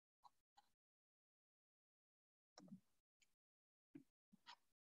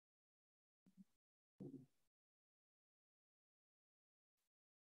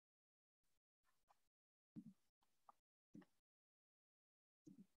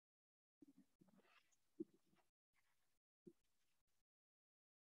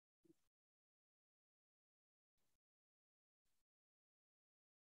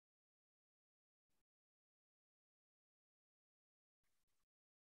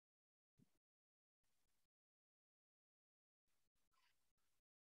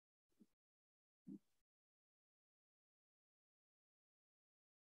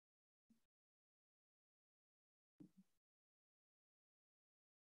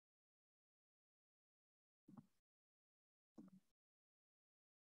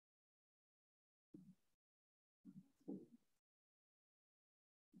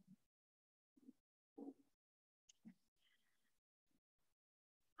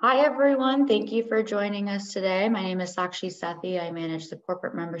Hi, everyone. Thank you for joining us today. My name is Sakshi Sethi. I manage the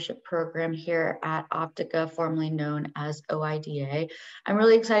corporate membership program here at Optica, formerly known as OIDA. I'm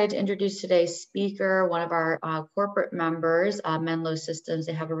really excited to introduce today's speaker, one of our corporate members, Menlo Systems.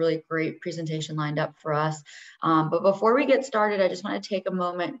 They have a really great presentation lined up for us. But before we get started, I just want to take a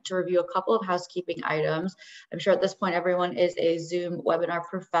moment to review a couple of housekeeping items. I'm sure at this point, everyone is a Zoom webinar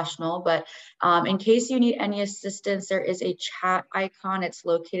professional, but in case you need any assistance, there is a chat icon. It's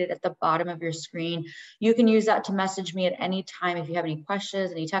located at the bottom of your screen. You can use that to message me at any time if you have any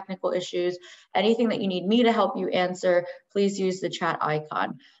questions, any technical issues, anything that you need me to help you answer, please use the chat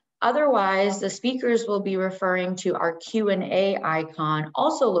icon. Otherwise, the speakers will be referring to our Q&A icon,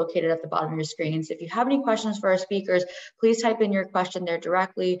 also located at the bottom of your screen. So if you have any questions for our speakers, please type in your question there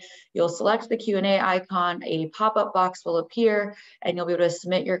directly. You'll select the Q&A icon, a pop-up box will appear, and you'll be able to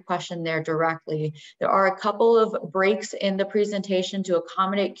submit your question there directly. There are a couple of breaks in the presentation to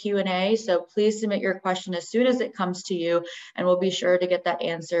accommodate Q&A, so please submit your question as soon as it comes to you, and we'll be sure to get that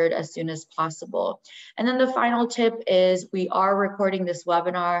answered as soon as possible. And then the final tip is we are recording this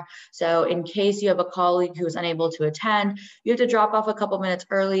webinar. So in case you have a colleague who is unable to attend, you have to drop off a couple minutes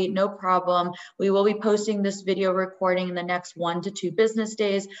early, no problem. We will be posting this video recording in the next 1 to 2 business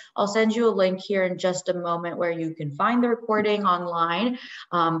days. I'll send you a link here in just a moment where you can find the recording online,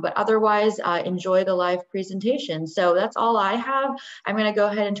 but otherwise enjoy the live presentation. So that's all I have. I'm going to go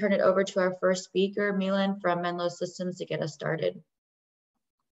ahead and turn it over to our first speaker, Milan from Menlo Systems, to get us started.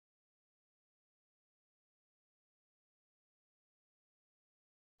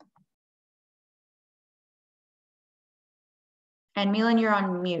 And Milan, you're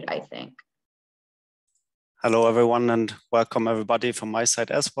on mute, I think. Hello, everyone, and welcome everybody from my side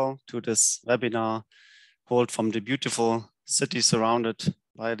as well to this webinar held from the beautiful city surrounded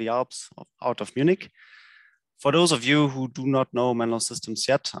by the Alps out of Munich. For those of you who do not know Menlo Systems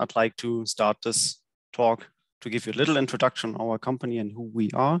yet, I'd like to start this talk to give you a little introduction on our company and who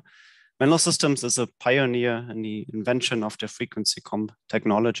we are. Menlo Systems is a pioneer in the invention of the frequency comp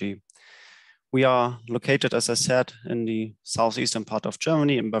technology. We are located, as I said, in the southeastern part of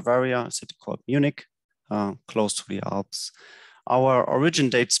Germany, in Bavaria, a city called Munich, close to the Alps. Our origin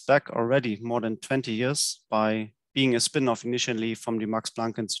dates back already more than 20 years by being a spin-off initially from the Max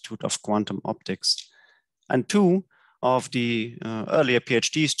Planck Institute of Quantum Optics. And two of the earlier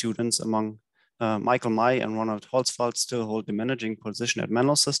PhD students among Michael May and Ronald Holzwald still hold the managing position at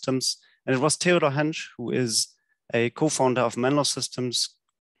Menlo Systems. And it was Theodor Hensch, who is a co-founder of Menlo Systems,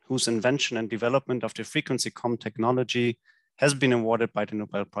 whose invention and development of the frequency comp technology has been awarded by the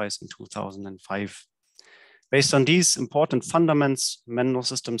Nobel Prize in 2005. Based on these important fundamentals, Menlo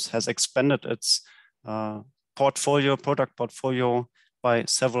Systems has expanded its product portfolio by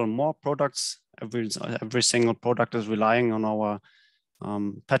several more products. Every single product is relying on our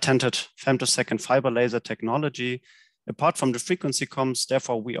patented femtosecond fiber laser technology. Apart from the frequency comps,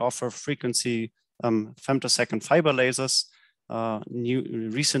 therefore, we offer frequency femtosecond fiber lasers.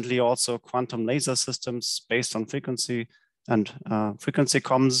 Recently also quantum laser systems based on frequency and frequency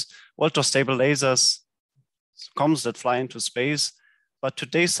comms, ultra-stable lasers, comms that fly into space. But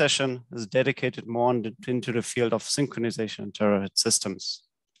today's session is dedicated more into the field of synchronization and terahertz systems.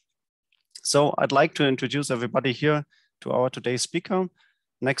 So I'd like to introduce everybody here to our today's speaker.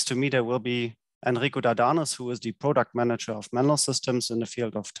 Next to me, there will be Enrico Dardanes, who is the product manager of Menlo Systems in the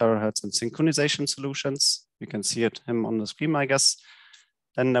field of terahertz and synchronization solutions. You can see him on the screen, I guess.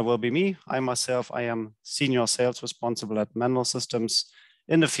 Then there will be me. I am senior sales responsible at Menlo Systems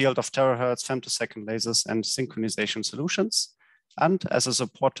in the field of terahertz, femtosecond lasers, and synchronization solutions. And as a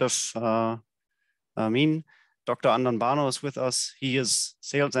supportive mean, Dr. Andan Bano is with us. He is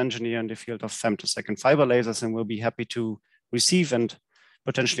sales engineer in the field of femtosecond fiber lasers and will be happy to receive and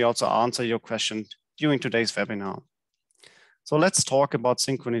potentially also answer your question during today's webinar. So let's talk about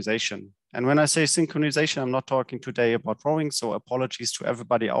synchronization. And when I say synchronization, I'm not talking today about rowing. So apologies to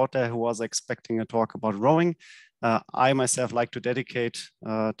everybody out there who was expecting a talk about rowing. I myself like to dedicate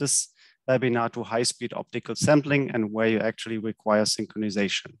this webinar to high-speed optical sampling and where you actually require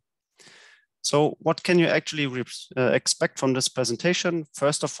synchronization. So what can you actually expect from this presentation?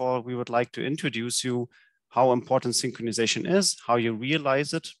 First of all, we would like to introduce you how important synchronization is, how you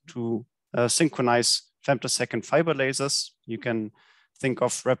realize it to synchronize femtosecond fiber lasers. You can think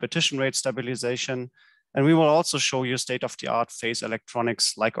of repetition rate stabilization. And we will also show you state-of-the-art phase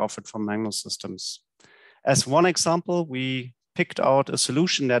electronics like offered from Menlo Systems. As one example, we picked out a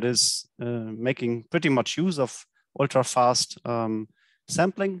solution that is making pretty much use of ultra-fast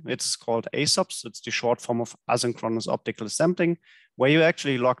sampling. It's called ASOPS. It's the short form of asynchronous optical sampling, where you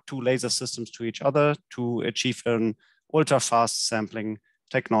actually lock two laser systems to each other to achieve an ultra-fast sampling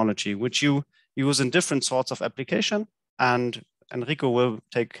technology, which you use in different sorts of application. And Enrico will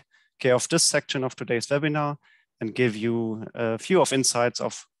take care of this section of today's webinar and give you a few of insights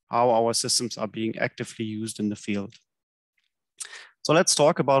of how our systems are being actively used in the field. So let's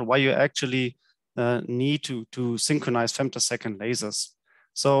talk about why you actually need to synchronize femtosecond lasers.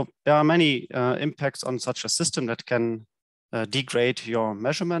 So there are many impacts on such a system that can degrade your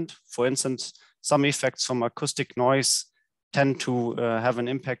measurement. For instance, some effects from acoustic noise tend to have an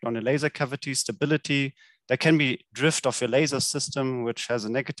impact on the laser cavity stability. There can be drift of your laser system, which has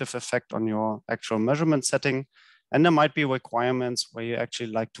a negative effect on your actual measurement setting. And there might be requirements where you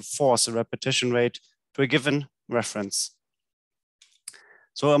actually like to force a repetition rate to a given reference.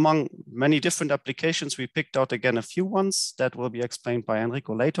 So among many different applications, we picked out again a few ones that will be explained by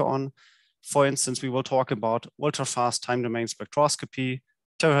Enrico later on. For instance, we will talk about ultrafast time domain spectroscopy,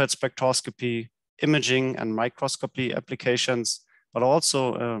 terahertz spectroscopy, imaging and microscopy applications, but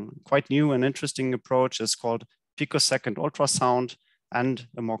also a quite new and interesting approach is called picosecond ultrasound, and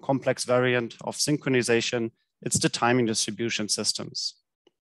a more complex variant of synchronization, it's the timing distribution systems.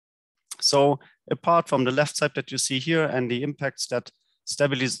 So apart from the left side that you see here and the impacts that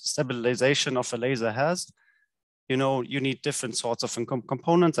stabilization of a laser has, you need different sorts of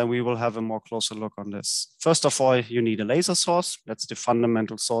components, and we will have a more closer look on this. First of all, you need a laser source. That's the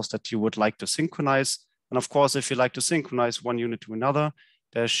fundamental source that you would like to synchronize. And of course, if you like to synchronize one unit to another,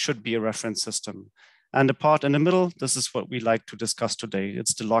 there should be a reference system. And the part in the middle, this is what we like to discuss today.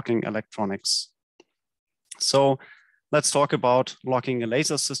 It's the locking electronics. So let's talk about locking a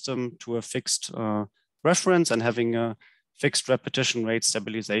laser system to a fixed reference and having a fixed repetition rate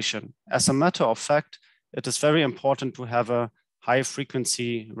stabilization. As a matter of fact, it is very important to have a high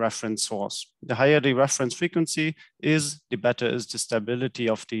frequency reference source. The higher the reference frequency is, the better is the stability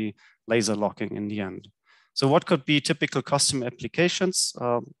of the laser locking in the end. So what could be typical custom applications?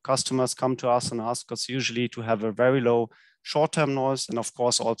 Customers come to us and ask us usually to have a very low short-term noise and of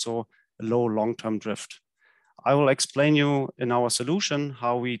course also a low long-term drift. I will explain you in our solution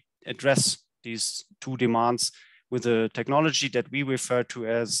how we address these two demands with a technology that we refer to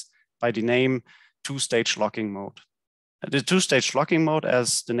as, by the name, two-stage locking mode. The two-stage locking mode,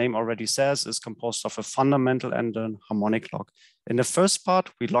 as the name already says, is composed of a fundamental and a harmonic lock. In the first part,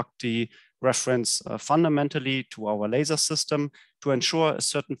 we lock the reference fundamentally to our laser system to ensure a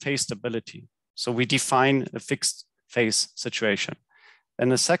certain phase stability. So we define a fixed phase situation. In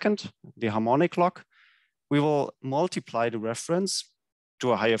the second, the harmonic lock, we will multiply the reference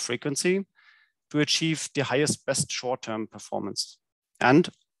to a higher frequency to achieve the highest best short-term performance. And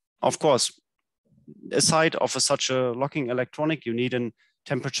of course, aside of such a locking electronic, you need a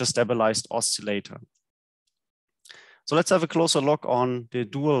temperature stabilized oscillator. So let's have a closer look on the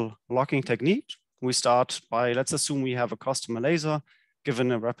dual locking technique. We start by, let's assume we have a customer laser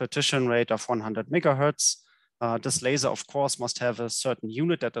given a repetition rate of 100 megahertz. This laser, of course, must have a certain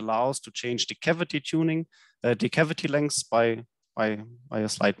unit that allows to change the cavity tuning, the cavity lengths by a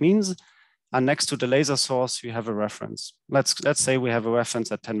slight means. And next to the laser source, you have a reference. Let's say we have a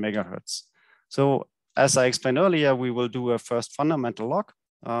reference at 10 megahertz. So as I explained earlier, we will do a first fundamental lock.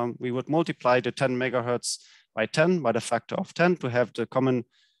 We would multiply the 10 megahertz by 10 by the factor of 10 to have the common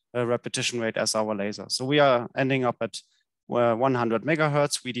repetition rate as our laser. So we are ending up at 100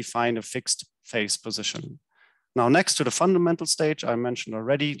 megahertz. We define a fixed phase position. Now, next to the fundamental stage, I mentioned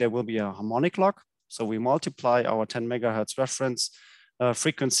already, there will be a harmonic lock. So we multiply our 10 megahertz reference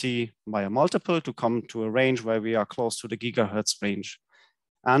frequency by a multiple to come to a range where we are close to the gigahertz range.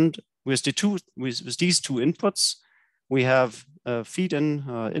 And with these two inputs, we have a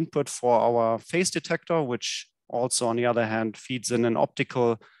feed-in input for our phase detector, which also, on the other hand, feeds in an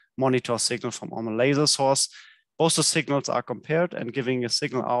optical monitor signal from our laser source. Both the signals are compared and giving a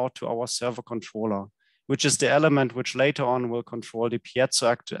signal out to our servo controller, which is the element which later on will control the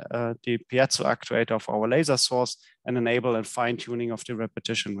piezo actuator of our laser source and enable a fine-tuning of the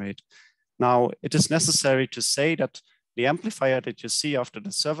repetition rate. Now, it is necessary to say that the amplifier that you see after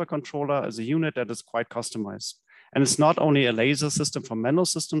the servo controller is a unit that is quite customized. And it's not only a laser system from Menlo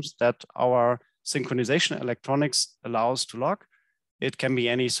Systems that our synchronization electronics allows to lock. It can be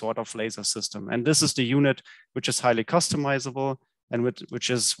any sort of laser system. And this is the unit which is highly customizable and which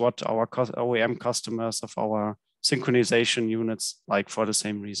is what our OEM customers of our synchronization units like for the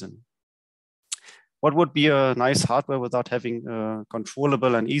same reason. What would be a nice hardware without having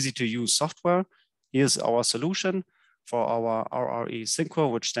controllable and easy to use software? Here's our solution for our RRE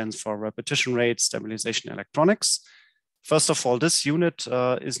Synchro, which stands for Repetition Rate Stabilization Electronics. First of all, this unit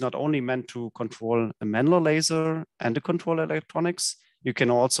is not only meant to control a Menlo laser and the control electronics, you can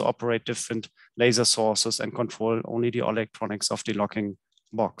also operate different laser sources and control only the electronics of the locking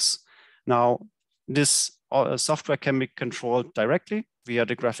box. Now, this software can be controlled directly via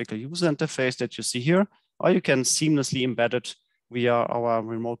the graphical user interface that you see here, or you can seamlessly embed it via our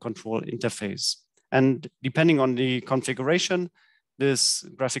remote control interface. And depending on the configuration, this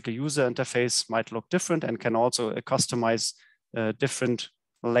graphical user interface might look different and can also customize different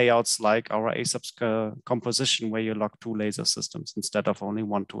layouts like our ASOPS composition, where you lock 2 laser systems instead of only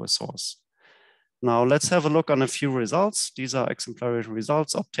 1 to a source. Now let's have a look on a few results. These are exemplary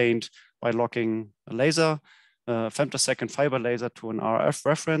results obtained by locking a laser, femtosecond fiber laser, to an RF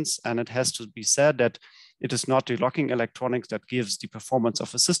reference. And it has to be said that it is not the locking electronics that gives the performance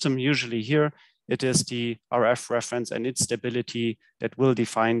of a system. Usually here, it is the RF reference and its stability that will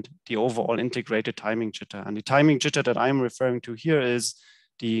define the overall integrated timing jitter. And the timing jitter that I'm referring to here is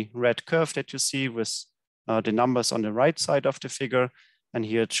the red curve that you see with the numbers on the right side of the figure. And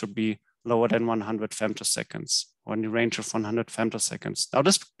here it should be lower than 100 femtoseconds, or in the range of 100 femtoseconds. Now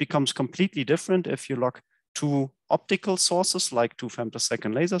this becomes completely different if you lock 2 optical sources, like 2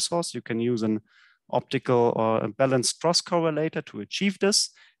 femtosecond laser source. You can use an optical or a balanced cross correlator to achieve this.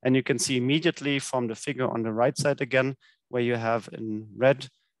 And you can see immediately from the figure on the right side again, where you have in red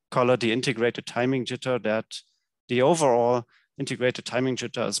color the integrated timing jitter, that the overall integrated timing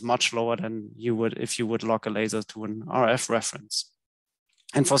jitter is much lower than you would if you would lock a laser to an RF reference.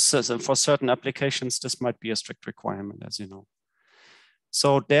 And for certain applications, this might be a strict requirement, as you know.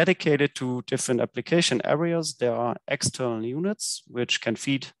 So dedicated to different application areas, there are external units which can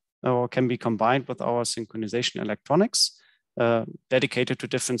feed or can be combined with our synchronization electronics, dedicated to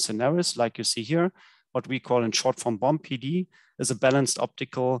different scenarios, like you see here. What we call in short form BOM PD is a balanced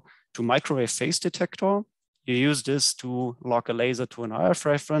optical to microwave phase detector. You use this to lock a laser to an RF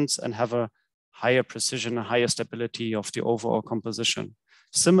reference and have a higher precision, a higher stability of the overall composition.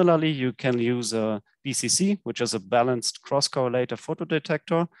 Similarly, you can use a BCC, which is a balanced cross-correlator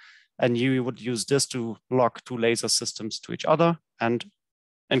photodetector, and you would use this to lock 2 laser systems to each other. And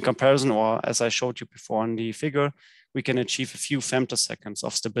in comparison, or as I showed you before in the figure, we can achieve a few femtoseconds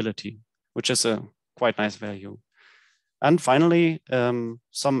of stability, which is a quite nice value. And finally,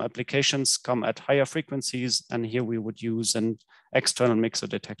 some applications come at higher frequencies, and here we would use an external mixer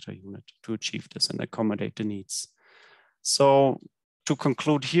detector unit to achieve this and accommodate the needs. So to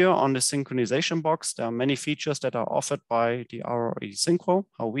conclude here on the synchronization box, there are many features that are offered by the RRE Synchro,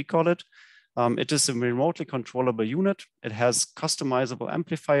 how we call it. It is a remotely controllable unit. It has customizable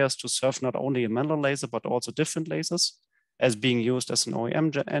amplifiers to serve not only a Menlo laser, but also different lasers, as being used as an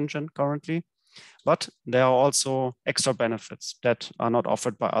OEM engine currently. But there are also extra benefits that are not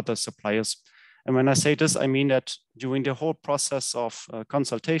offered by other suppliers. And when I say this, I mean that during the whole process of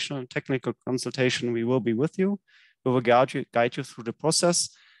consultation, technical consultation, we will be with you. We will guide you through the process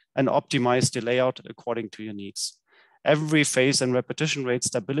and optimize the layout according to your needs. Every phase and repetition rate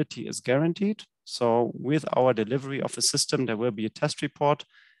stability is guaranteed. So with our delivery of a system, there will be a test report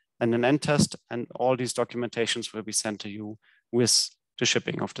and an end test, and all these documentations will be sent to you with the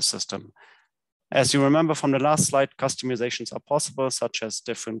shipping of the system. As you remember from the last slide, customizations are possible, such as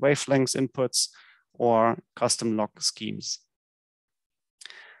different wavelengths inputs or custom lock schemes.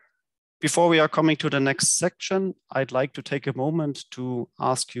 Before we are coming to the next section, I'd like to take a moment to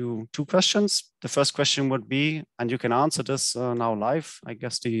ask you 2 questions. The first question would be, and you can answer this now live, I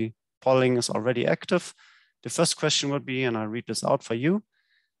guess the polling is already active. The first question would be, and I'll read this out for you.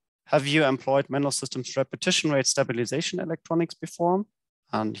 Have you employed Menlo Systems repetition rate stabilization electronics before?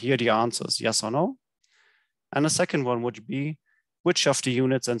 And here the answer is yes or no. And the second one would be, which of the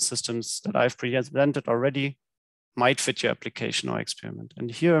units and systems that I've presented already might fit your application or experiment?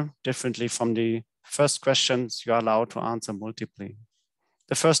 And here, differently from the first questions, you are allowed to answer multiply.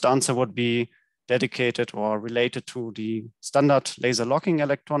 The first answer would be dedicated or related to the standard laser locking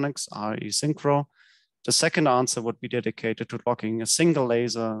electronics, RE Synchro. The second answer would be dedicated to locking a single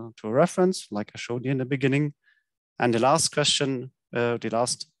laser to a reference, like I showed you in the beginning. And the last question,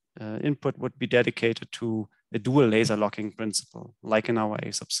 input would be dedicated to a dual laser locking principle, like in our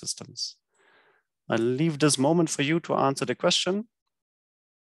ASOPS systems. I'll leave this moment for you to answer the question.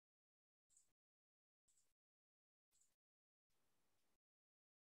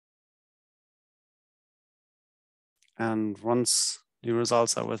 And once the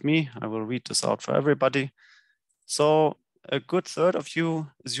results are with me, I will read this out for everybody. So a good third of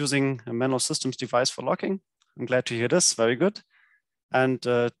you is using a Menlo Systems device for locking. I'm glad to hear this, very good. And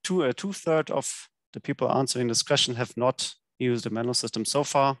two-thirds of the people answering this question have not used a Menlo system so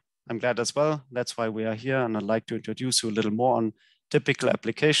far. I'm glad as well. That's why we are here. And I'd like to introduce you a little more on typical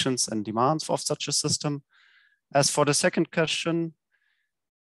applications and demands of such a system. As for the second question,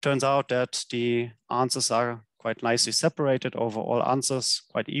 turns out that the answers are quite nicely separated over all answers,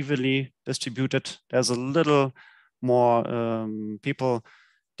 quite evenly distributed. There's a little more people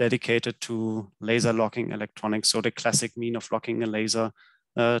dedicated to laser locking electronics, so the classic mean of locking a laser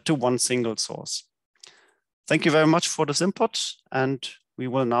to one single source. Thank you very much for this input, and we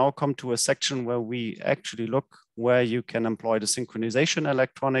will now come to a section where we actually look where you can employ the synchronization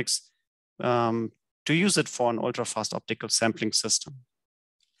electronics to use it for an ultrafast optical sampling system.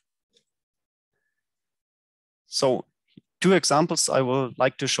 So 2 examples I would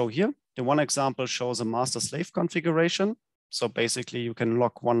like to show here. The one example shows a master-slave configuration. So basically you can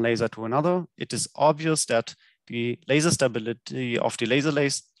lock one laser to another. It is obvious that the laser stability of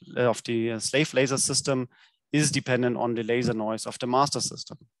the slave laser system is dependent on the laser noise of the master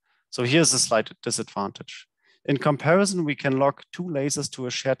system. So here's a slight disadvantage. In comparison, we can lock 2 lasers to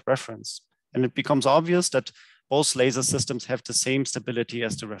a shared reference, and it becomes obvious that both laser systems have the same stability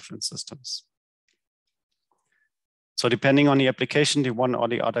as the reference systems. So depending on the application, the one or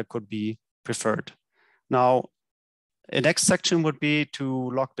the other could be preferred. Now, the next section would be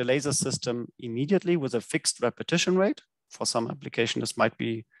to lock the laser system immediately with a fixed repetition rate. For some application, this might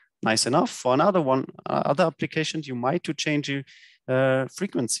be nice enough. For other applications, you might to change the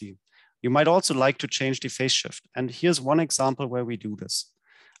frequency. You might also like to change the phase shift. And here's one example where we do this.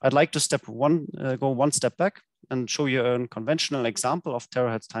 I'd like to go one step back and show you a conventional example of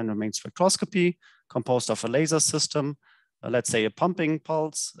terahertz time domain spectroscopy composed of a laser system, let's say a pumping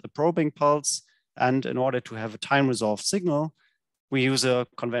pulse, a probing pulse, and in order to have a time-resolved signal, we use a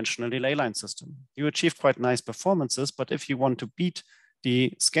conventional delay line system. You achieve quite nice performances, but if you want to beat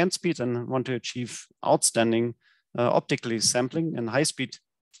the scan speed and want to achieve outstanding optically sampling and high-speed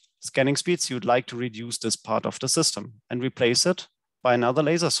scanning speeds, you'd like to reduce this part of the system and replace it by another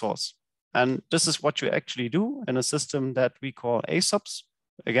laser source. And this is what you actually do in a system that we call ASOPS.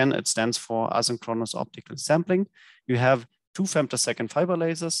 Again, it stands for asynchronous optical sampling. You have 2 femtosecond fiber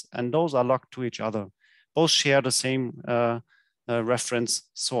lasers, and those are locked to each other. Both share the same reference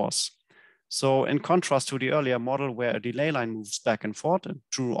source. So in contrast to the earlier model where a delay line moves back and forth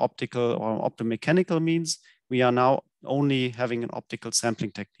through optical or optomechanical means, we are now only having an optical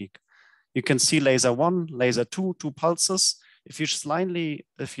sampling technique. You can see laser 1, laser 2, 2 pulses. If you slightly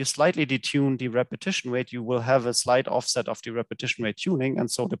detune the repetition rate, you will have a slight offset of the repetition rate tuning, and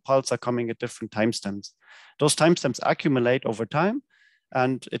so the pulses are coming at different timestamps. Those timestamps accumulate over time,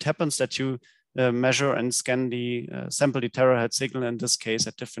 and it happens that you measure and scan sample the terahertz signal, in this case,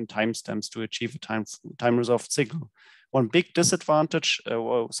 at different timestamps to achieve a time-resolved signal. One big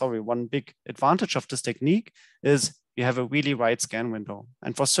advantage of this technique is you have a really wide scan window.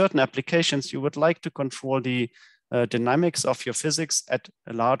 And for certain applications, you would like to control the dynamics of your physics at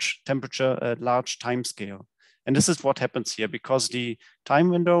a large temperature, a large time scale. And this is what happens here, because the time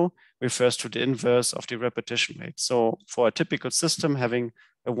window refers to the inverse of the repetition rate. So for a typical system having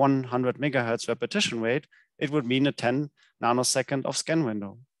a 100 megahertz repetition rate, it would mean a 10 nanosecond of scan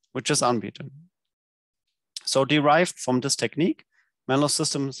window, which is unbeaten. So derived from this technique, Menlo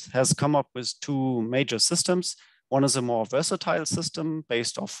Systems has come up with 2 major systems. One is a more versatile system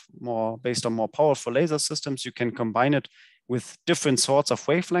based on more powerful laser systems. You can combine it with different sorts of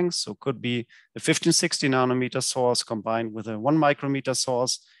wavelengths. So it could be a 1560 nanometer source combined with a 1 micrometer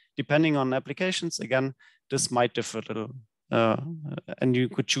source. Depending on applications, again, this might differ a little, and you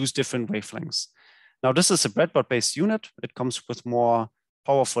could choose different wavelengths. Now, this is a breadboard-based unit. It comes with more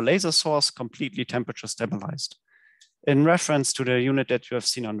powerful laser source, completely temperature stabilized. In reference to the unit that you have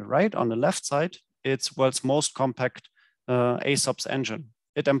seen on the right, on the left side, it's world's most compact ASOPS engine.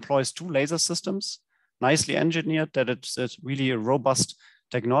 It employs 2 laser systems, nicely engineered, that it's really a robust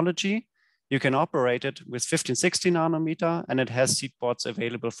technology. You can operate it with 1560 nanometer, and it has seed ports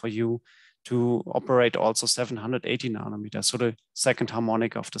available for you to operate also 780 nanometer, so the second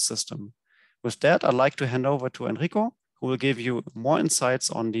harmonic of the system. With that, I'd like to hand over to Enrico, who will give you more insights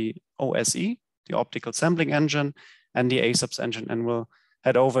on the OSE, the optical sampling engine, and the ASOPS engine, and we'll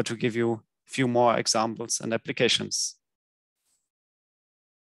head over to give you a few more examples and applications.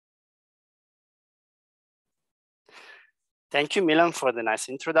 Thank you, Milan, for the nice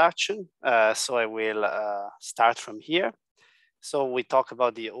introduction. So I will start from here. So we talk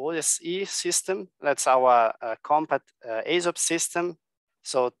about the OSE system. That's our compact ASOPS system.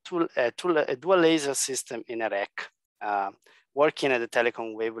 So a dual laser system in a rack, working at a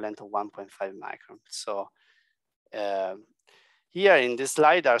telecom wavelength of 1.5 micron. So here in this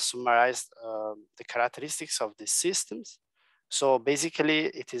slide are summarized the characteristics of these systems. So basically,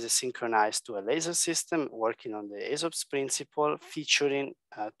 it is a synchronized dual laser system working on the ASOPS principle, featuring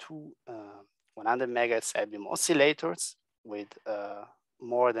 2 100 megahertz beam oscillators with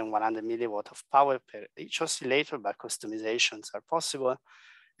more than 100 milliwatt of power per each oscillator, but customizations are possible,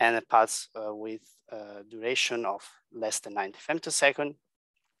 and a pulse with duration of less than 90 femtosecond.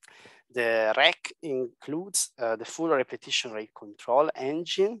 The rack includes the full repetition rate control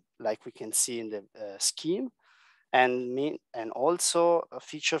engine, like we can see in the scheme, and also a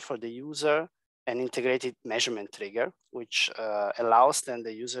feature for the user, an integrated measurement trigger, which allows then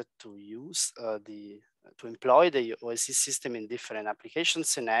the user to use to employ the OSE system in different application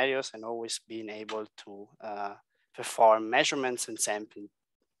scenarios and always being able to perform measurements and sampling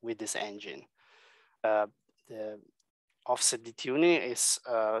with this engine. The offset detuning is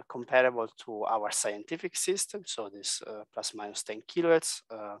comparable to our scientific system, so this plus minus 10 kilohertz.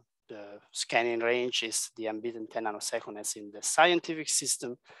 The scanning range is the unbeaten 10 nanoseconds as in the scientific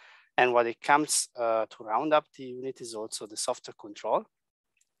system. And what it comes to round up the unit is also the software control,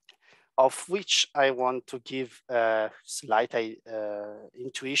 of which I want to give a slight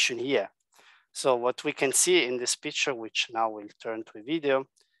intuition here. So what we can see in this picture, which now will turn to a video,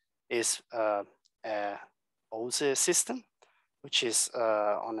 is a OSE system, which is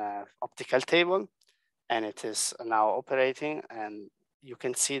on an optical table, and it is now operating. And you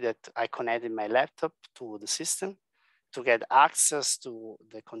can see that I connected my laptop to the system to get access to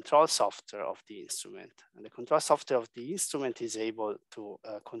the control software of the instrument. And the control software of the instrument is able to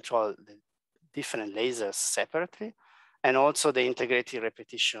control the different lasers separately, and also the integrated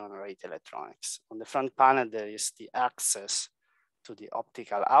repetition rate electronics. On the front panel, there is the access to the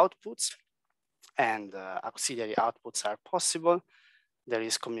optical outputs, and auxiliary outputs are possible. There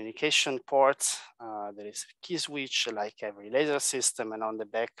is communication ports, there is a key switch like every laser system, and on the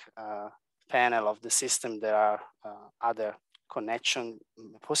back panel of the system, there are other connection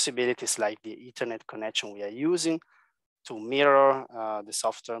possibilities like the Ethernet connection we are using to mirror the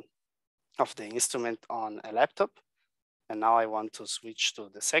software of the instrument on a laptop. And now I want to switch to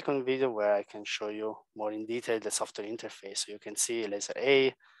the second video where I can show you more in detail the software interface. So you can see laser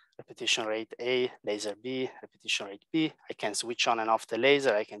A, repetition rate A, laser B, repetition rate B. I can switch on and off the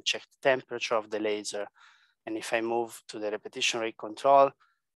laser. I can check the temperature of the laser. And if I move to the repetition rate control,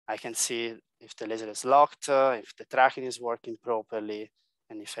 I can see if the laser is locked, if the tracking is working properly.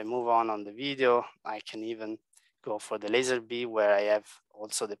 And if I move on the video, I can even go for the laser B, where I have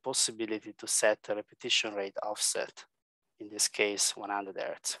also the possibility to set a repetition rate offset, in this case, 100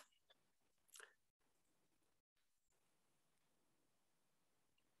 Hertz.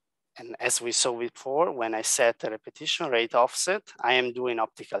 And as we saw before, when I set the repetition rate offset, I am doing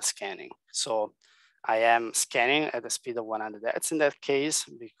optical scanning. So I am scanning at the speed of 100 Hertz in that case,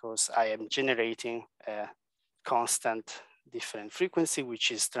 because I am generating a constant different frequency,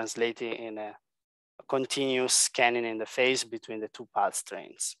 which is translated in a continuous scanning in the phase between the two pulse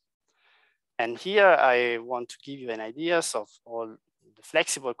trains. And here I want to give you an idea of all the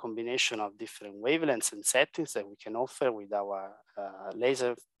flexible combination of different wavelengths and settings that we can offer with our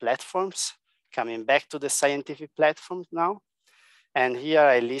laser platforms. Coming back to the scientific platforms now. And here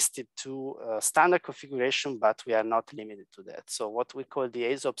I listed two standard configuration, but we are not limited to that. So what we call the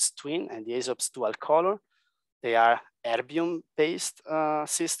ASOPS twin and the ASOPS dual color, they are erbium-based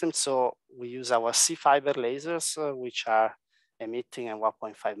systems. So we use our C-fiber lasers, which are emitting at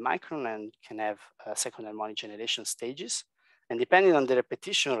 1.5 micron and can have second harmonic generation stages. And depending on the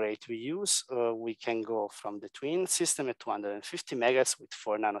repetition rate we use, we can go from the twin system at 250 megahertz with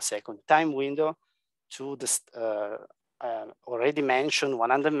 4 nanosecond time window to the already mentioned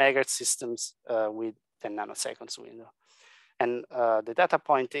 100 megahertz systems with 10 nanoseconds window. And the data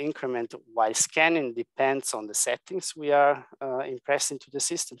point increment while scanning depends on the settings we are impressing to the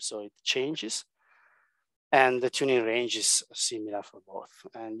system, so it changes. And the tuning range is similar for both.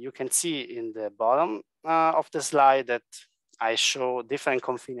 And you can see in the bottom of the slide that I show different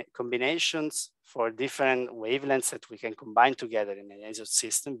combinations for different wavelengths that we can combine together in an ASOPS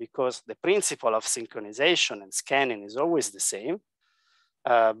system, because the principle of synchronization and scanning is always the same,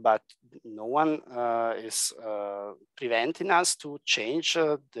 but no one is preventing us to change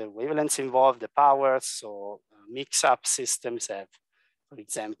the wavelengths involved, the power. So mix-up systems have, for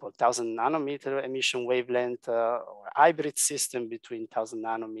example, 1000 nanometer emission wavelength or hybrid system between 1000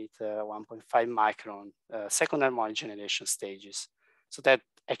 nanometer, 1.5 micron, second harmonic generation stages. So that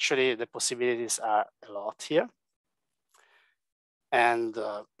actually the possibilities are a lot here. And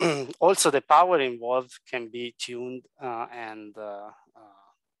also the power involved can be tuned and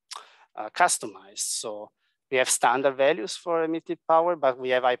customized. So we have standard values for emitted power, but we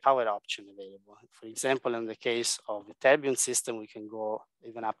have high power option available. For example, in the case of the terbium system, we can go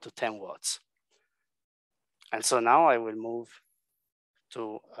even up to 10 watts. And so now I will move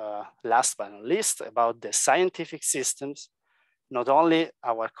to last but not least about the scientific systems. not only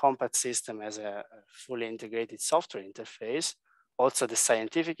our compact system has a fully integrated software interface, also the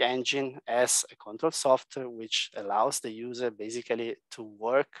scientific engine has a control software which allows the user basically to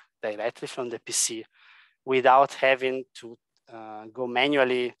work directly from the PC without having to go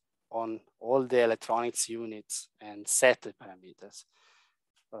manually on all the electronics units and set the parameters.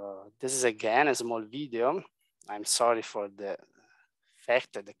 This is again a small video. I'm sorry for the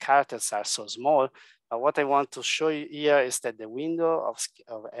fact that the characters are so small, but what I want to show you here is that the window of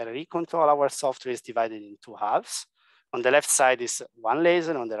RRE control, our software is divided in two halves. On the left side is one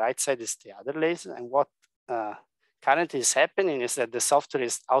laser, on the right side is the other laser. And what currently is happening is that the software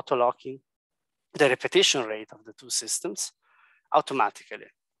is auto-locking the repetition rate of the two systems automatically.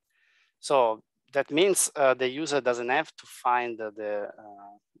 So that means the user doesn't have to find the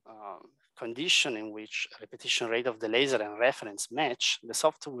condition in which repetition rate of the laser and reference match. The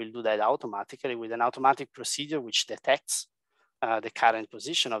software will do that automatically with an automatic procedure which detects the current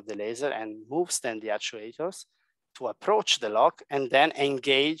position of the laser and moves then the actuators to approach the lock and then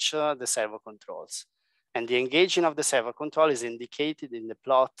engage the servo controls. And the engaging of the servo control is indicated in the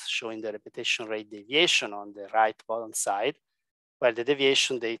plot showing the repetition rate deviation on the right bottom side, where the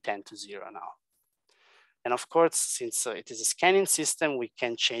deviation, they tend to 0 now. And of course, since it is a scanning system, we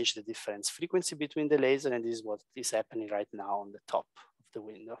can change the difference frequency between the laser, and this is what is happening right now on the top of the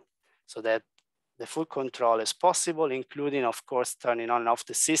window, so that the full control is possible, including, of course, turning on and off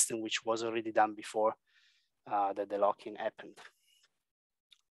the system, which was already done before that the locking happened.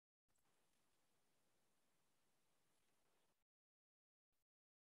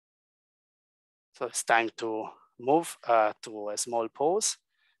 So it's time to move to a small pause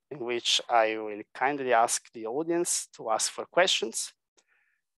in which I will kindly ask the audience to ask for questions.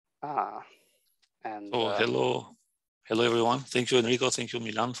 Hello everyone. Thank you, Enrico. Thank you,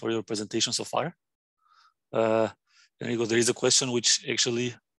 Milan, for your presentation so far. Enrico, there is a question which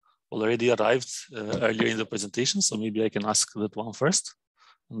actually already arrived earlier in the presentation, so maybe I can ask that one first,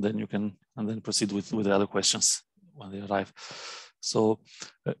 and then you can proceed with the other questions when they arrive. So,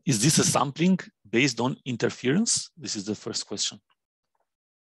 is this a sampling based on interference? This is the first question.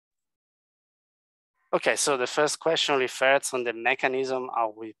 Okay, so the first question refers on the mechanism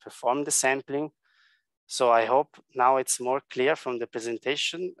how we perform the sampling. So I hope now it's more clear from the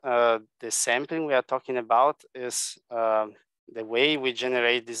presentation. The sampling we are talking about is the way we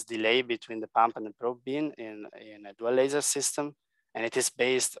generate this delay between the pump and the probe beam in a dual laser system. And it is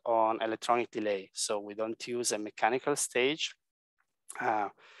based on electronic delay. So we don't use a mechanical stage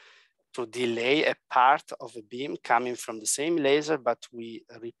to delay a part of a beam coming from the same laser, but we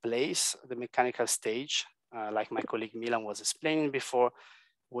replace the mechanical stage, like my colleague Milan was explaining before,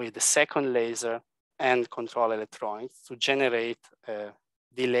 with the second laser and control electronics to generate a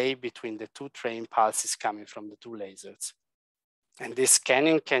delay between the two train pulses coming from the two lasers. And this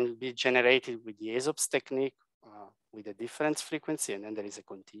scanning can be generated with the ASOPS technique with a difference frequency, and then there is a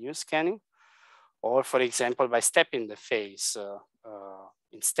continuous scanning, or for example, by stepping the phase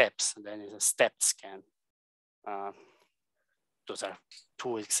in steps, and then is a stepped scan. Those are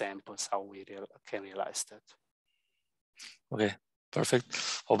two examples how we can realize that. Okay, perfect.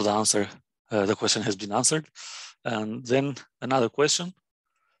 Hope the question has been answered. And then another question,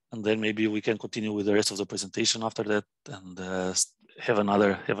 and then maybe we can continue with the rest of the presentation after that, and have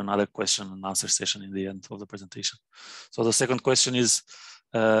another question and answer session in the end of the presentation. So the second question is,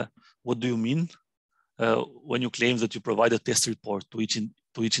 what do you mean when you claim that you provide a test report to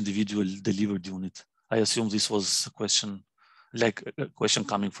each individual delivered unit? I assume this was a question, like a question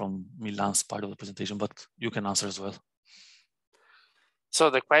coming from Milan's part of the presentation, but you can answer as well. So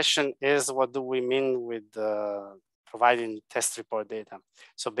the question is, what do we mean with providing test report data?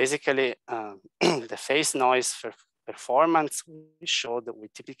 So basically, the phase noise performance we showed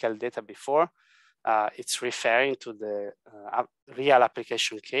with typical data before, it's referring to the real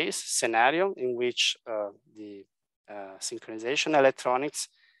application case scenario in which the synchronization electronics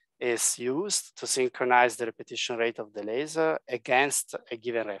is used to synchronize the repetition rate of the laser against a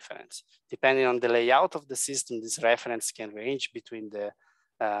given reference. Depending on the layout of the system, this reference can range between the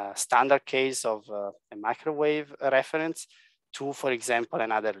standard case of a microwave reference to, for example,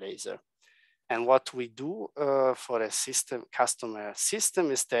 another laser. And what we do for a customer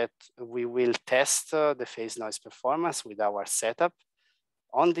system is that we will test the phase noise performance with our setup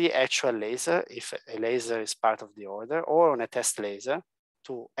on the actual laser, if a laser is part of the order, or on a test laser,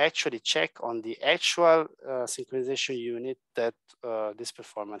 to actually check on the actual synchronization unit that this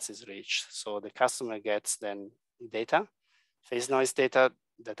performance is reached. So the customer gets then data, phase noise data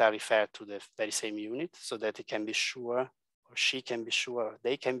that are referred to the very same unit, so that he can be sure, or she can be sure, or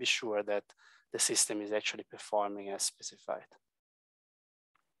they can be sure that the system is actually performing as specified.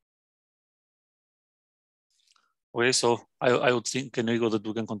 Okay, so I would think, Enrico, that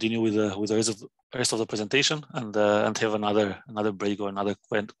we can continue with the rest of the presentation and have another break or another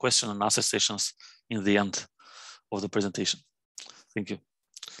question and answer sessions in the end of the presentation. Thank you.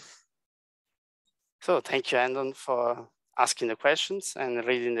 So thank you, Andon, for asking the questions and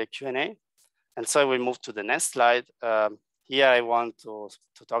reading the Q&A. And so we move to the next slide. Here I want to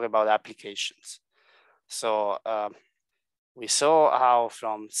talk about applications. So we saw how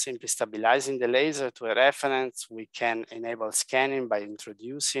from simply stabilizing the laser to a reference, we can enable scanning by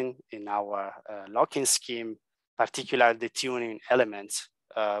introducing in our locking scheme particular detuning elements,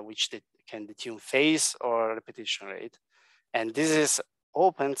 which can detune phase or repetition rate. And this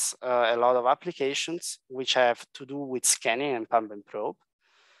opens a lot of applications which have to do with scanning and pump and probe.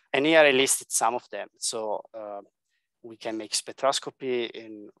 And here I listed some of them. So we can make spectroscopy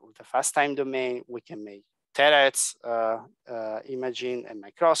in ultrafast time domain. We can make terahertz imaging and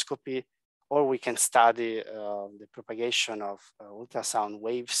microscopy, or we can study the propagation of ultrasound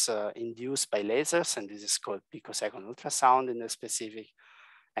waves induced by lasers. And this is called picosecond ultrasound in the specific.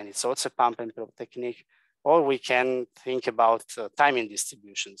 And it's also a pump and probe technique. Or we can think about timing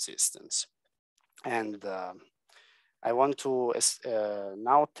distribution systems. And I want to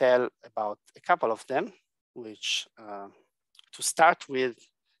now tell about a couple of them, which to start with,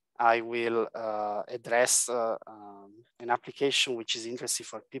 I will address an application which is interesting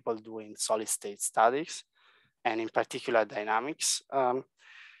for people doing solid state studies, and in particular dynamics.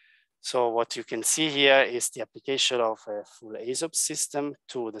 So what you can see here is the application of a full ASOPS system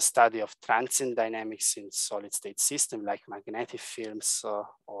to the study of transient dynamics in solid state system like magnetic films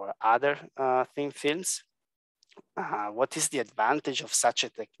or other thin films. What is the advantage of such a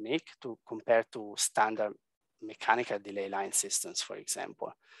technique to compare to standard mechanical delay line systems, for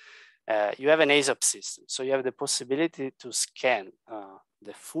example? You have an ASOPS system, so you have the possibility to scan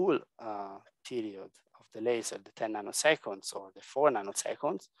the full period of the laser, the 10 nanoseconds or the 4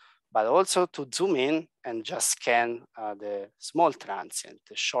 nanoseconds, but also to zoom in and just scan the small transient,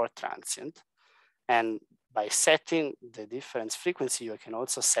 the short transient. And by setting the difference frequency, you can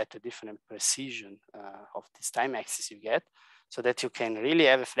also set a different precision of this time axis you get, so that you can really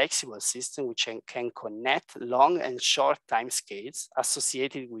have a flexible system which can connect long and short time scales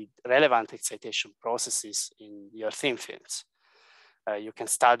associated with relevant excitation processes in your thin films. You can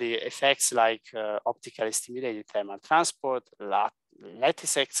study effects like optically stimulated thermal transport,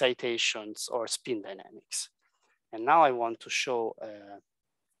 lattice excitations, or spin dynamics. And now I want to show a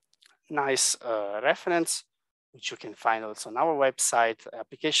nice reference, which you can find also on our website,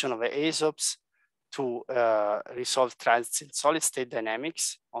 application of ASOPS to resolve transient solid state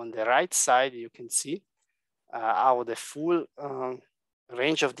dynamics. On the right side, you can see how the full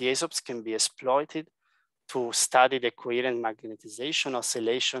range of the ASOPS can be exploited to study the coherent magnetization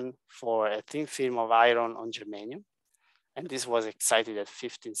oscillation for a thin film of iron on germanium. And this was excited at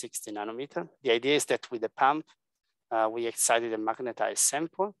 15, 16 nanometer. The idea is that with the pump, we excited a magnetized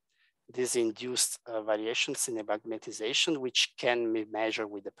sample. This induced variations in the magnetization, which can be measured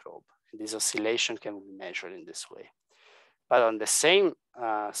with the probe. And this oscillation can be measured in this way. But on the same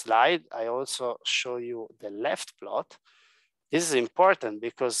slide, I also show you the left plot. This is important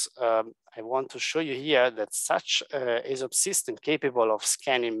because I want to show you here that such ASOPS system capable of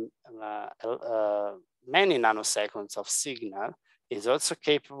scanning many nanoseconds of signal is also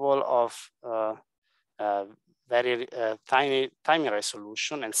capable of very tiny time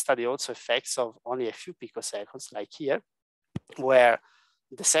resolution and study also effects of only a few picoseconds, like here, where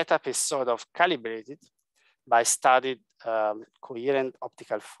the setup is sort of calibrated by studied coherent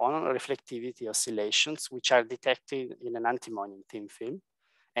optical phonon reflectivity oscillations, which are detected in an antimony thin film.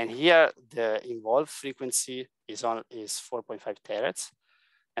 And here the involved frequency is 4.5 terahertz.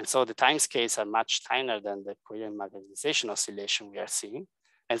 And so the time scales are much tinier than the coherent magnetization oscillation we are seeing.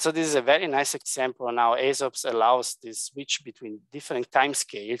 And so this is a very nice example on how ASOPS allows this switch between different time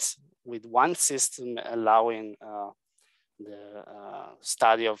scales with one system allowing the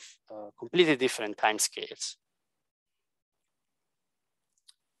study of completely different time scales.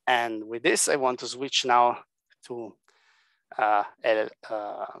 And with this, I want to switch now to a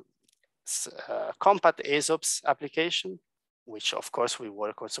compact ASOPS application, which of course we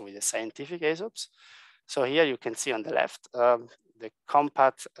work also with the scientific ASOPS. So here you can see on the left, the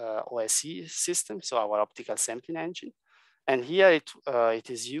compact OSE system, so our optical sampling engine. And here it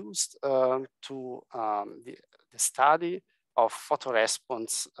is used to the study of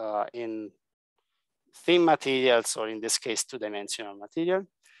photoresponse in thin materials, or in this case, two-dimensional material.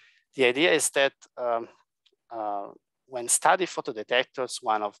 The idea is that when study photodetectors,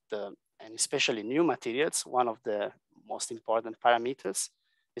 one of the, and especially new materials, one of the most important parameters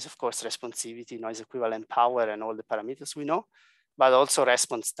is of course responsivity, noise equivalent power, and all the parameters we know, but also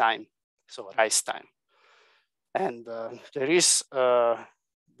response time, so rise time. And there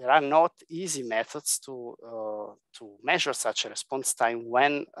are not easy methods to measure such a response time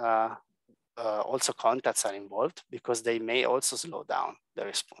when also contacts are involved, because they may also slow down the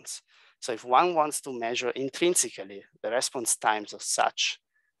response. So if one wants to measure intrinsically the response times of such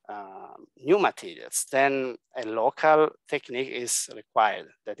new materials, then a local technique is required.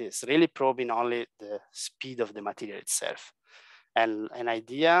 That is really probing only the speed of the material itself. And an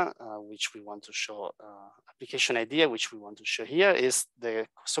idea which we want to show, application idea which we want to show here, is the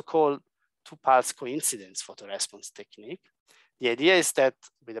so-called two-pulse coincidence photoresponse technique. The idea is that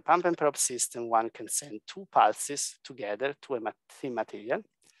with a pump and probe system, one can send two pulses together to a thin material.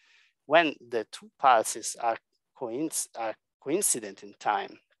 When the two pulses are coincident in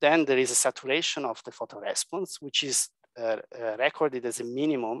time, then there is a saturation of the photoresponse, which is recorded as a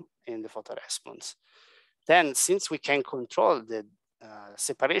minimum in the photoresponse. Then, since we can control the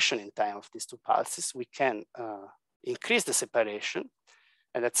separation in time of these two pulses, we can increase the separation.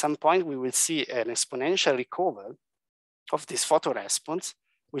 And at some point, we will see an exponential recovery of this photoresponse,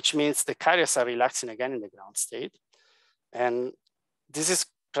 which means the carriers are relaxing again in the ground state. And this is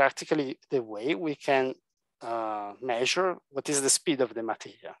practically the way we can measure what is the speed of the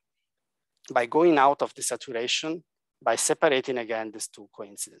material, by going out of the saturation, by separating again these two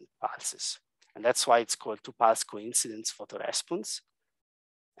coincident pulses. And that's why it's called two-pulse coincidence photoresponse.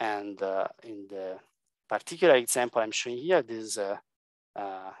 And in the particular example I'm showing here, this is a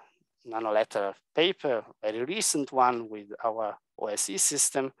nanolateral paper, a very recent one with our OSE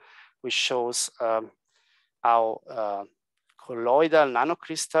system, which shows how colloidal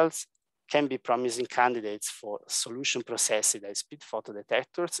nanocrystals can be promising candidates for solution processed at speed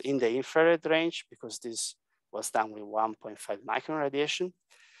photodetectors in the infrared range, because this was done with 1.5 micron radiation,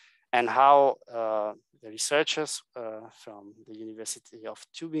 and how the researchers from the University of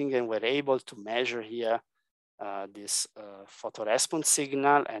Tübingen were able to measure here this photoresponse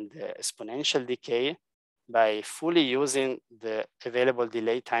signal and the exponential decay by fully using the available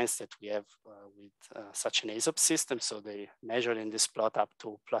delay times that we have with such an ASOPS system. So they measured in this plot up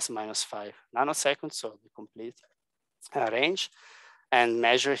to ±5 nanoseconds, so the complete range, and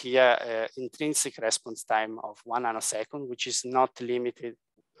measure here intrinsic response time of 1 nanosecond, which is not limited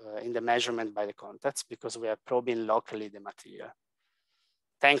in the measurement by the contacts, because we are probing locally the material.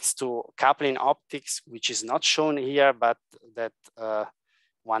 Thanks to coupling optics, which is not shown here, but that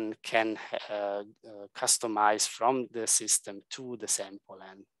one can customize from the system to the sample,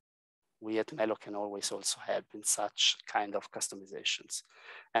 and we at Menlo can always also help in such kind of customizations.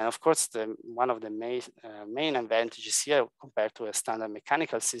 And of course, one of the main advantages here compared to a standard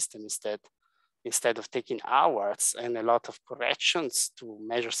mechanical system is that instead of taking hours and a lot of corrections to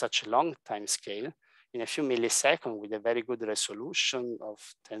measure such a long time scale, in a few milliseconds with a very good resolution of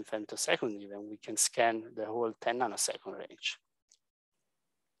 10 femtosecond even, we can scan the whole 10 nanosecond range.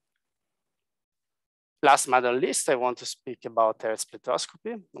 Last but not least, I want to speak about terahertz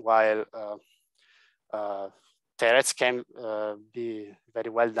spectroscopy. While terahertz can be very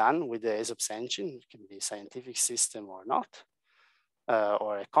well done with the ASOPS engine, it can be a scientific system or not,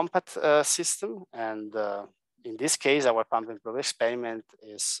 or a compact system. And in this case, our pump and probe experiment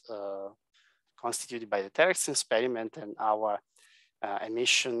is constituted by the terahertz experiment, and our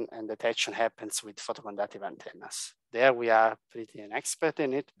emission and detection happens with photoconductive antennas. There we are pretty an expert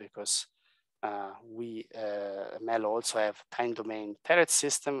in it, because we, Menlo, also have time domain terahertz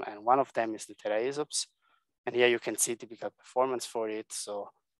system, and one of them is the ASOPS. And here you can see typical performance for it. So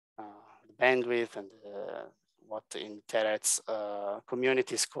the bandwidth and what in terahertz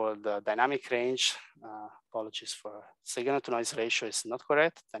community is called dynamic range. Apologies for signal to noise ratio is not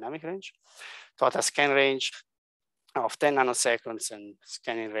correct, dynamic range. Total scan range of 10 nanoseconds, and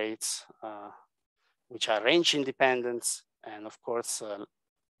scanning rates, which are range independent, and of course,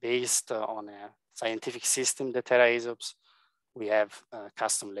 based on a scientific system, the ASOPS, we have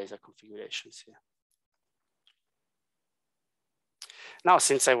custom laser configurations here. Now,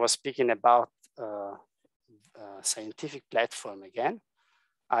 since I was speaking about scientific platform again,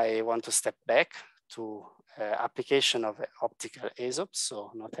 I want to step back to application of optical ASOPS,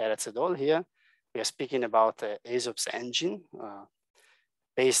 so not terahertz at all here. We are speaking about the ASOPS engine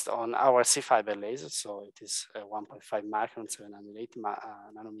based on our C-fiber laser, so it is a 1.5 micron 708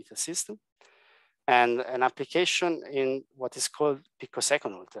 nanometer system, and an application in what is called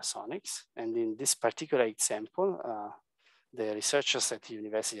picosecond ultrasonics. And in this particular example, the researchers at the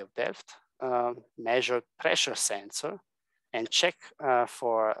University of Delft measured pressure sensor and check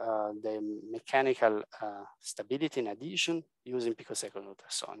for the mechanical stability in adhesion using picosecond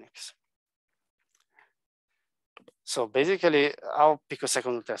ultrasonics. So basically, how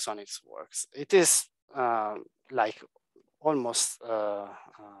picosecond ultrasonics works, it is like almost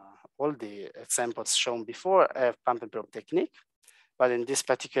all the examples shown before a pump and probe technique. But in this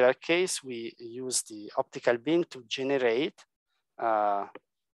particular case, we use the optical beam to generate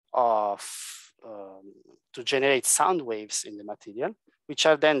sound waves in the material, which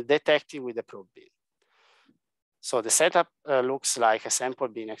are then detected with the probe beam. So the setup looks like a sample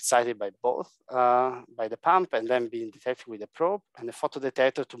being excited by both, by the pump and then being detected with the probe, and the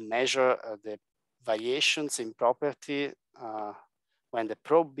photodetector to measure the variations in property when the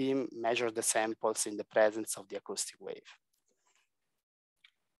probe beam measures the samples in the presence of the acoustic wave.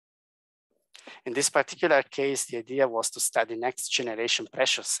 In this particular case, the idea was to study next generation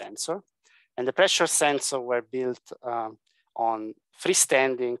pressure sensor. And the pressure sensor were built on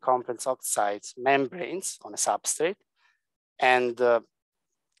freestanding complex oxides membranes on a substrate. And the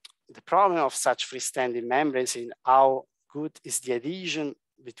problem of such freestanding membranes is how good is the adhesion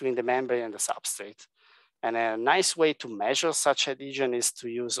between the membrane and the substrate. And a nice way to measure such adhesion is to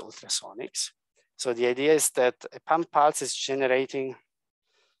use ultrasonics. So the idea is that a pump pulse is generating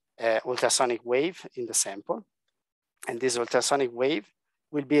an ultrasonic wave in the sample. And this ultrasonic wave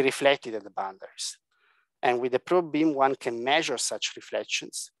will be reflected at the boundaries. And with the probe beam, one can measure such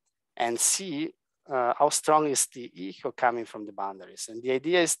reflections and see how strong is the echo coming from the boundaries. And the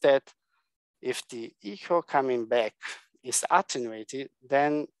idea is that if the echo coming back is attenuated,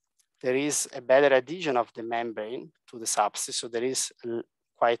 then there is a better adhesion of the membrane to the substrate. So there is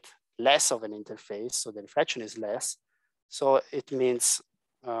quite less of an interface. So the reflection is less. So it means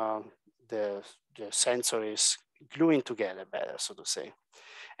the sensor is gluing together better, so to say.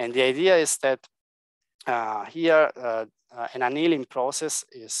 And the idea is that here an annealing process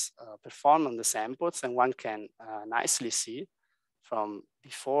is performed on the samples, and one can nicely see from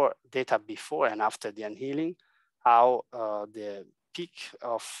data before and after the annealing how the peak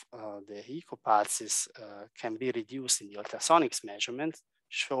of the echo pulses can be reduced in the ultrasonics measurement,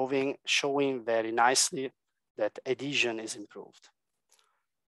 showing very nicely that adhesion is improved.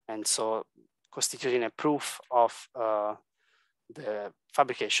 And so constituting a proof of the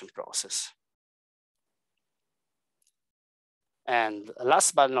fabrication process. And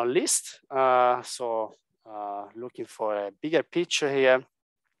last but not least, looking for a bigger picture here,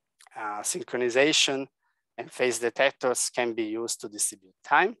 synchronization and phase detectors can be used to distribute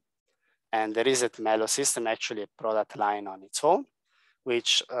time. And there is at Menlo Systems actually a product line on its own,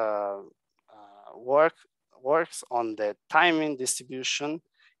 which works on the timing distribution.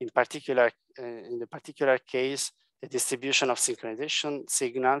 In particular, in the particular case, the distribution of synchronization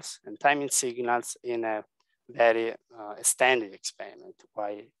signals and timing signals in a very extended experiment,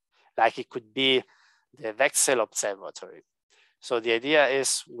 like it could be the Vexel Observatory. So the idea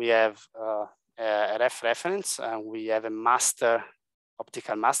is we have a ref reference and we have a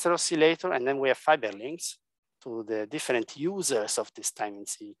optical master oscillator, and then we have fiber links to the different users of this timing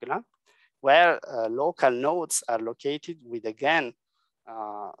signal, where local nodes are located with, again,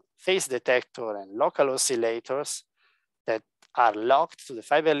 phase detector and local oscillators that are locked to the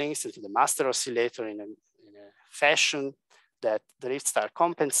fiber links and to the master oscillator in a fashion that drifts are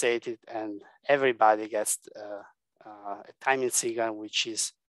compensated and everybody gets a timing signal which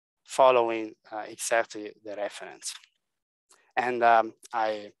is following exactly the reference. And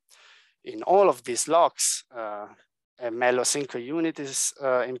in all of these locks, a Menlo synchro unit is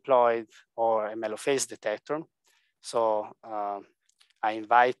employed, or a Menlo phase detector. So I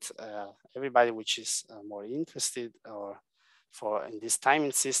invite everybody which is more interested in this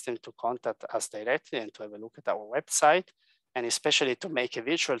timing system to contact us directly and to have a look at our website, and especially to make a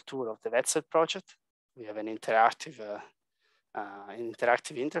virtual tour of the Vexel project. We have an interactive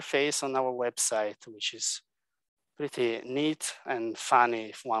interface on our website, which is pretty neat and funny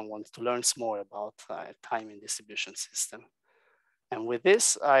if one wants to learn more about timing distribution system. And with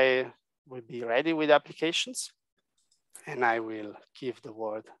this, I will be ready with applications, and I will give the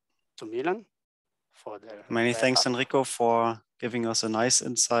word to Milan for the Many thanks, Enrico, for giving us a nice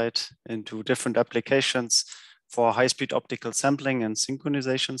insight into different applications for high-speed optical sampling and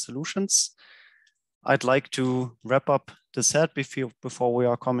synchronization solutions. I'd like to wrap up the set before we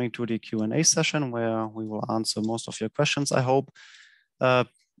are coming to the Q&A session, where we will answer most of your questions, I hope,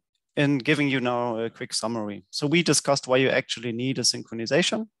 in giving you now a quick summary. So we discussed why you actually need a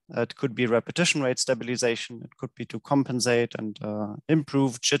synchronization. It could be repetition rate stabilization. It could be to compensate and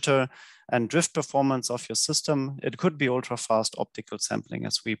improve jitter and drift performance of your system. It could be ultra-fast optical sampling,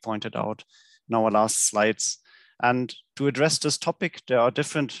 as we pointed out in our last slides. And to address this topic, there are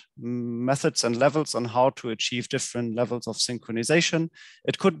different methods and levels on how to achieve different levels of synchronization.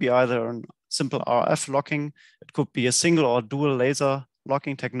 It could be either a simple RF locking, it could be a single or dual laser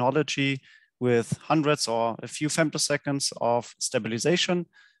locking technology with hundreds or a few femtoseconds of stabilization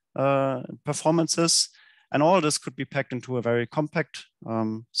performances. And all this could be packed into a very compact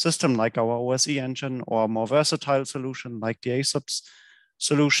system like our OSE engine, or a more versatile solution like the ASOPS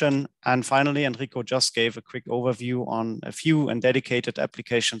solution. And finally, Enrico just gave a quick overview on a few and dedicated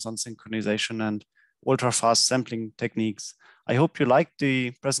applications on synchronization and ultra-fast sampling techniques. I hope you liked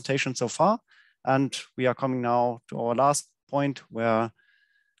the presentation so far. And we are coming now to our last point, where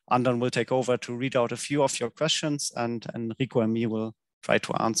Andan will take over to read out a few of your questions, and Enrico and me will try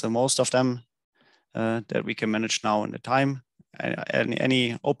to answer most of them that we can manage now in the time.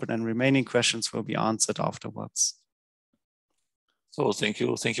 Any open and remaining questions will be answered afterwards. So thank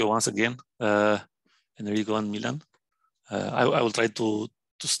you once again, Enrico and Milan. I will try to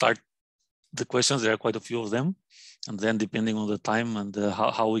start the questions. There are quite a few of them, and then depending on the time and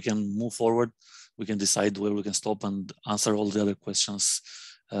how we can move forward, we can decide where we can stop and answer all the other questions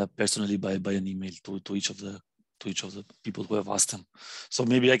personally by an email to each of the people who have asked them. So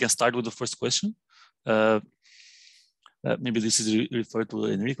maybe I can start with the first question. Maybe this is referred to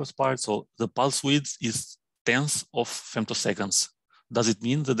Enrico's part. So the pulse width is tenths of femtoseconds. Does it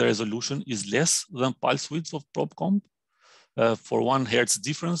mean that the resolution is less than pulse width of probe comp? For 1 Hertz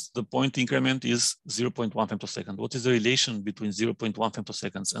difference, the point increment is 0.1 femtosecond. What is the relation between 0.1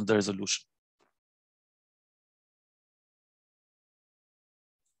 femtoseconds and the resolution?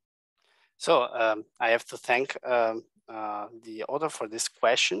 So I have to thank the author for this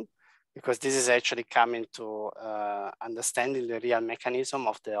question, because this is actually coming to understanding the real mechanism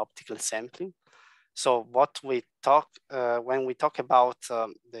of the optical sampling. So what we talk, when we talk about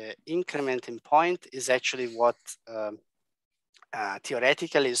the increment in point, is actually what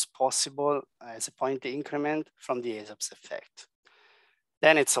theoretically is possible as a point increment from the ASOPS effect.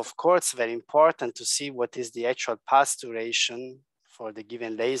 Then it's of course very important to see what is the actual pulse duration for the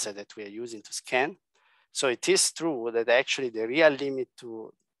given laser that we are using to scan. So it is true that actually the real limit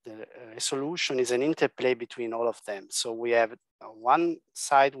to the resolution is an interplay between all of them. So we have on one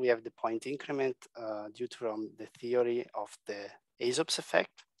side, we have the point increment due to the theory of the ASOPS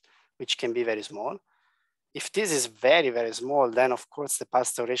effect, which can be very small. If this is very, very small, then of course the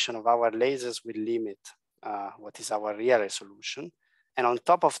pulse duration of our lasers will limit what is our real resolution. And on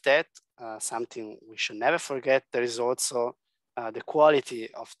top of that, something we should never forget, there is also the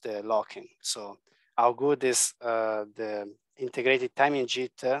quality of the locking. So how good is the integrated timing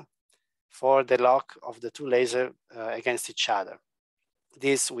jitter for the lock of the two lasers against each other.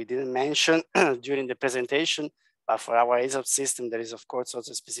 This we didn't mention during the presentation, but for our ASOPS system, there is of course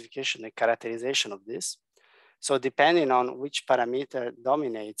also a specification and characterization of this. So depending on which parameter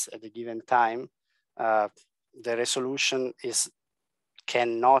dominates at a given time, the resolution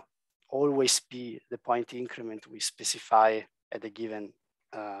cannot always be the point increment we specify at a given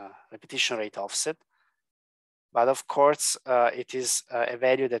repetition rate offset. But of course, it is a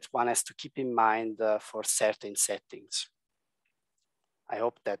value that one has to keep in mind for certain settings. I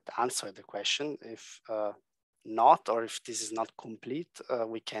hope that answered the question. If not, or if this is not complete,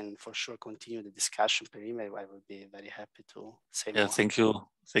 we can for sure continue the discussion per email. I will be very happy to say more.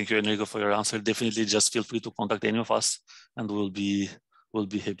 Thank you, Enrico, for your answer. Definitely, just feel free to contact any of us, and we'll be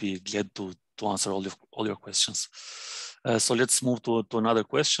glad to answer all your questions. So let's move to another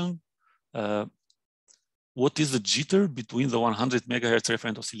question. What is the jitter between the 100 megahertz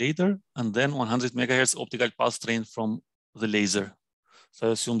referent oscillator and then 100 megahertz optical pulse train from the laser? So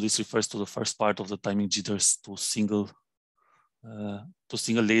I assume this refers to the first part of the timing jitters to single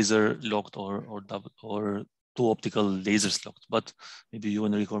laser locked or two optical lasers locked. But maybe you,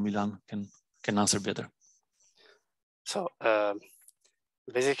 Enrico or Milan, can answer better. So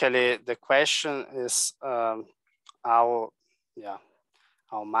basically, the question is how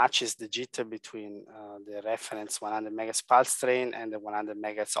much is the jitter between the reference 100 megahertz pulse train and the 100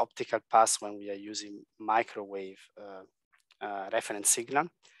 megahertz optical pulse when we are using microwave reference signal.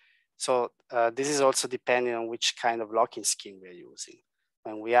 So this is also depending on which kind of locking scheme we are using.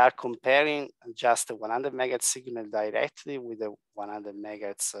 When we are comparing just the 100 megahertz signal directly with the 100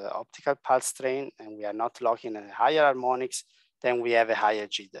 megahertz optical pulse train, and we are not locking at higher harmonics, then we have a higher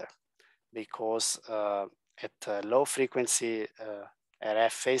jitter, because at low frequency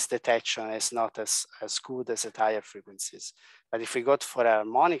RF phase detection is not as good as at higher frequencies. But if we go for a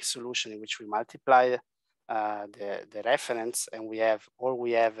harmonic solution in which we multiply the reference and we have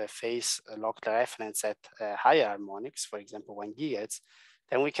a phase locked reference at higher harmonics, for example, 1 gigahertz,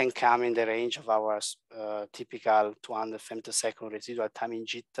 then we can come in the range of our typical 200 femtosecond residual timing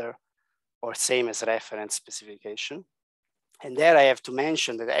jitter, or same as reference specification. And there I have to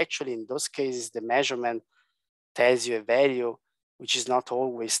mention that actually in those cases, the measurement tells you a value which is not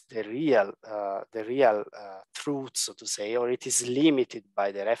always the real truth, so to say, or it is limited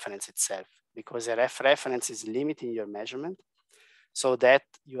by the reference itself, because a reference is limiting your measurement, so that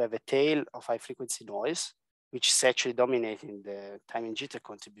you have a tail of high frequency noise, which is actually dominating the timing jitter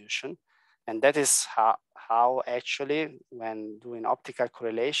contribution. And that is how actually, when doing optical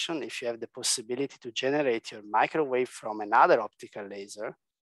correlation, if you have the possibility to generate your microwave from another optical laser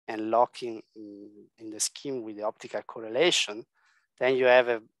and lock in the scheme with the optical correlation, then you have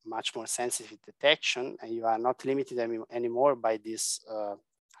a much more sensitive detection, and you are not limited anymore by this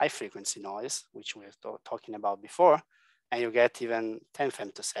high frequency noise, which we were talking about before, and you get even 10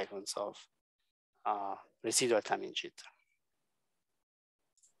 femtoseconds of residual timing jitter.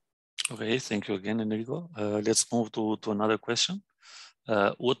 Okay, thank you again, Enrico. Let's move to another question.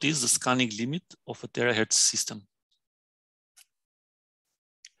 What is the scanning limit of a terahertz system?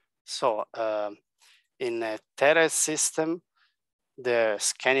 So in a terahertz system, the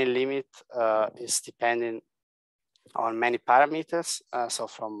scanning limit is depending on many parameters. So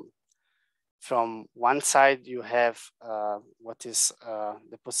from one side, you have what is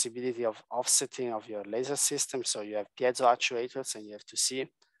the possibility of offsetting of your laser system. So you have piezo actuators, and you have to see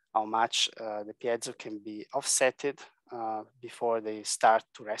how much the piezo can be offsetted before they start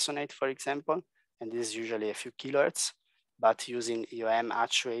to resonate, for example. And this is usually a few kilohertz, but using EOM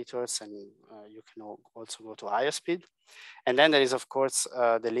actuators, and you can also go to higher speed. And then there is, of course,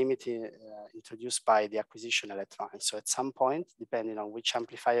 the limit introduced by the acquisition electronics. So at some point, depending on which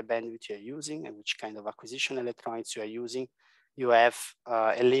amplifier bandwidth you're using and which kind of acquisition electronics you are using, you have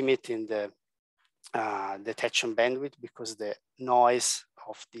a limit in the detection bandwidth, because the noise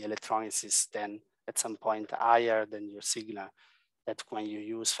of the electronics is then at some point higher than your signal, that when you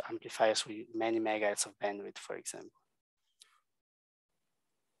use amplifiers with many megahertz of bandwidth, for example.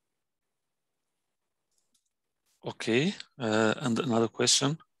 Okay, and another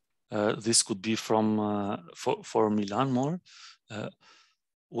question. This could be from for Milan more.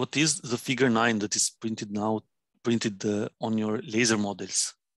 What is the figure 9 that is printed on your laser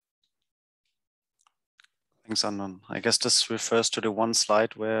models? Thanks, Anton. I guess this refers to the one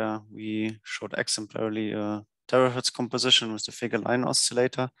slide where we showed exemplarily a terahertz composition with the figure 9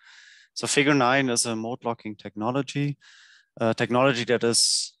 oscillator. So figure 9 is a mode locking technology. Technology that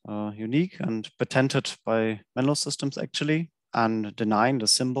is unique and patented by Menlo Systems, actually. And the 9, the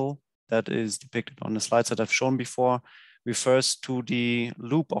symbol that is depicted on the slides that I've shown before, refers to the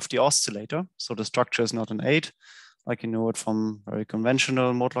loop of the oscillator. So the structure is not an 8, like you know it from very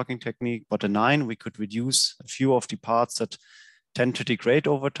conventional mode locking technique, but a 9, we could reduce a few of the parts that tend to degrade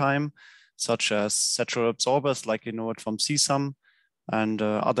over time, such as satural absorbers, like you know it from CSUM, and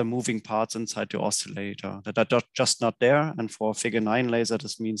other moving parts inside the oscillator that are just not there. And for a figure 9 laser,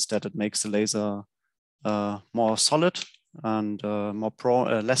 this means that it makes the laser more solid and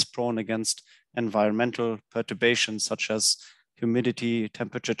less prone against environmental perturbations such as humidity,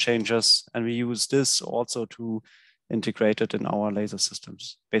 temperature changes. And we use this also to integrate it in our laser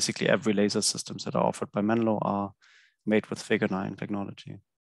systems. Basically, every laser systems that are offered by Menlo are made with figure 9 technology.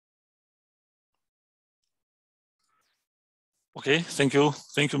 Okay, thank you,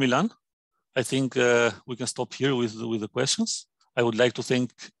 Milan. I think we can stop here with the questions. I would like to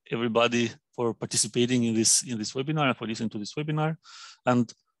thank everybody for participating in this webinar and for listening to this webinar, and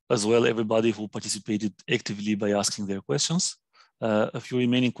as well everybody who participated actively by asking their questions. A few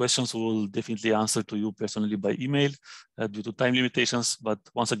remaining questions we will definitely answer to you personally by email due to time limitations. But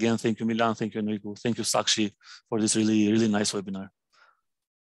once again, thank you, Milan. Thank you, Enrico. Thank you, Sakshi, for this really nice webinar.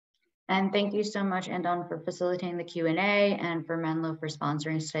 And thank you so much, Anton, for facilitating the Q&A, and for Menlo for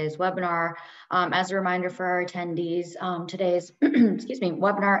sponsoring today's webinar. As a reminder for our attendees, today's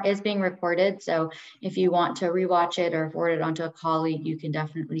webinar is being recorded. So if you want to rewatch it or forward it onto a colleague, you can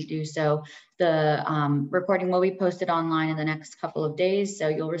definitely do so. The recording will be posted online in the next couple of days, so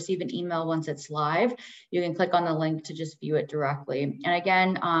you'll receive an email once it's live. You can click on the link to just view it directly. And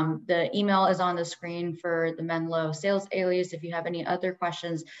again, the email is on the screen for the Menlo sales alias. If you have any other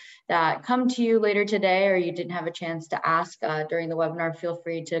questions that come to you later today, or you didn't have a chance to ask during the webinar, feel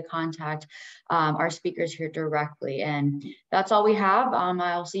free to contact our speakers here directly. And that's all we have.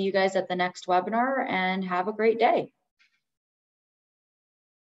 I'll see you guys at the next webinar, and have a great day.